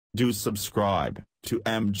Do subscribe to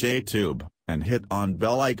MJTube and hit on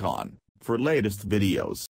bell icon for latest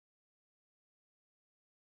videos.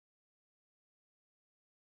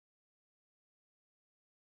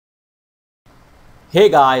 Hey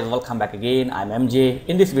guys, welcome back again. I'm MJ.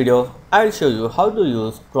 In this video, I will show you how to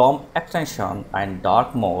use Chrome extension and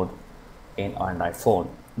dark mode in Android phone.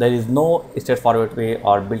 There is no straightforward way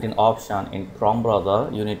or built-in option in Chrome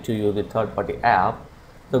browser. You need to use the third-party app.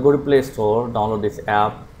 So go to Play Store, download this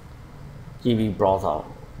app, Kiwi browser.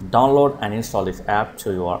 Download and install this app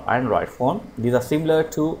to your Android phone. These are similar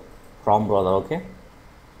to Chrome browser, okay?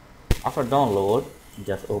 After download,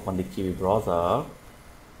 just open the Kiwi browser.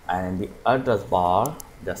 And in the address bar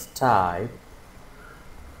just type,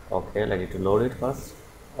 okay, let it load it first.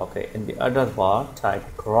 Okay, in the address bar type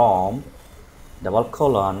chrome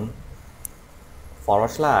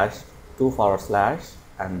 //2/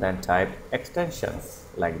 and then type extensions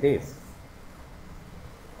like this.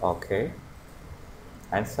 Okay,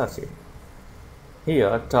 and search it.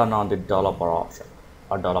 Here turn on the developer option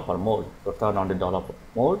or developer mode. So turn on the developer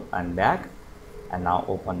mode and back, and now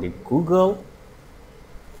open the Google.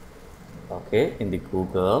 Okay, in the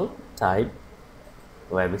Google type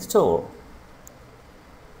web store.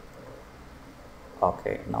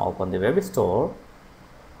 Okay, now open the web store,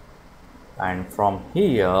 and from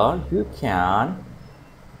here you can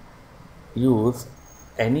use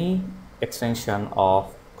any extension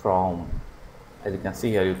of Chrome. As you can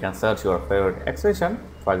see here, you can search your favorite extension.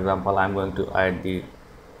 For example, I'm going to add the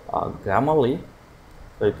Grammarly,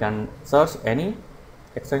 so you can search any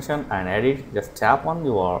extension and edit. Just tap on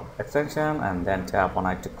your extension and then tap on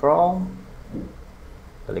Add to Chrome,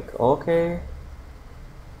 click OK.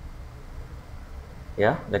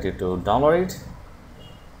 Yeah, let you to download it.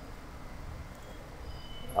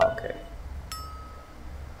 Okay,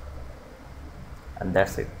 and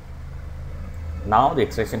that's it. Now the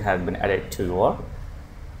extension has been added to your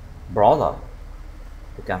browser.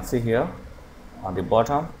 You can see here on the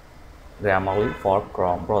bottom, Grammarly for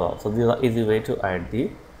Chrome browser. So this is an easy way to add the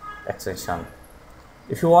extension.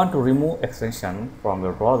 If you want to remove extension from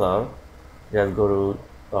your browser, just go to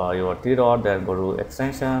your three dot, then go to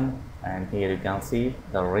extension, and here you can see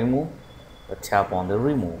the remove. Tap on the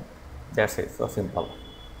remove. That's it. So simple.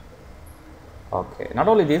 Okay. Not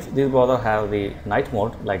only this browser have the night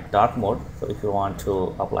mode like dark mode. So if you want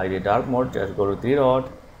to apply the dark mode, just go to three dot,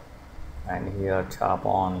 and here tap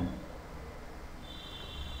on.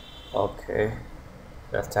 Okay,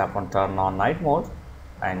 just tap on turn on night mode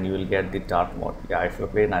and you will get the dark mode. Yeah, it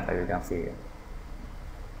looks very nice, as you can see here.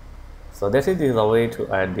 So this is the way to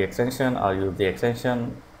add the extension or use the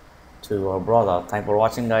extension to your browser. Thanks for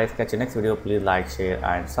watching guys. Catch you next video. Please like, share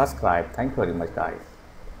and subscribe. Thank you very much guys.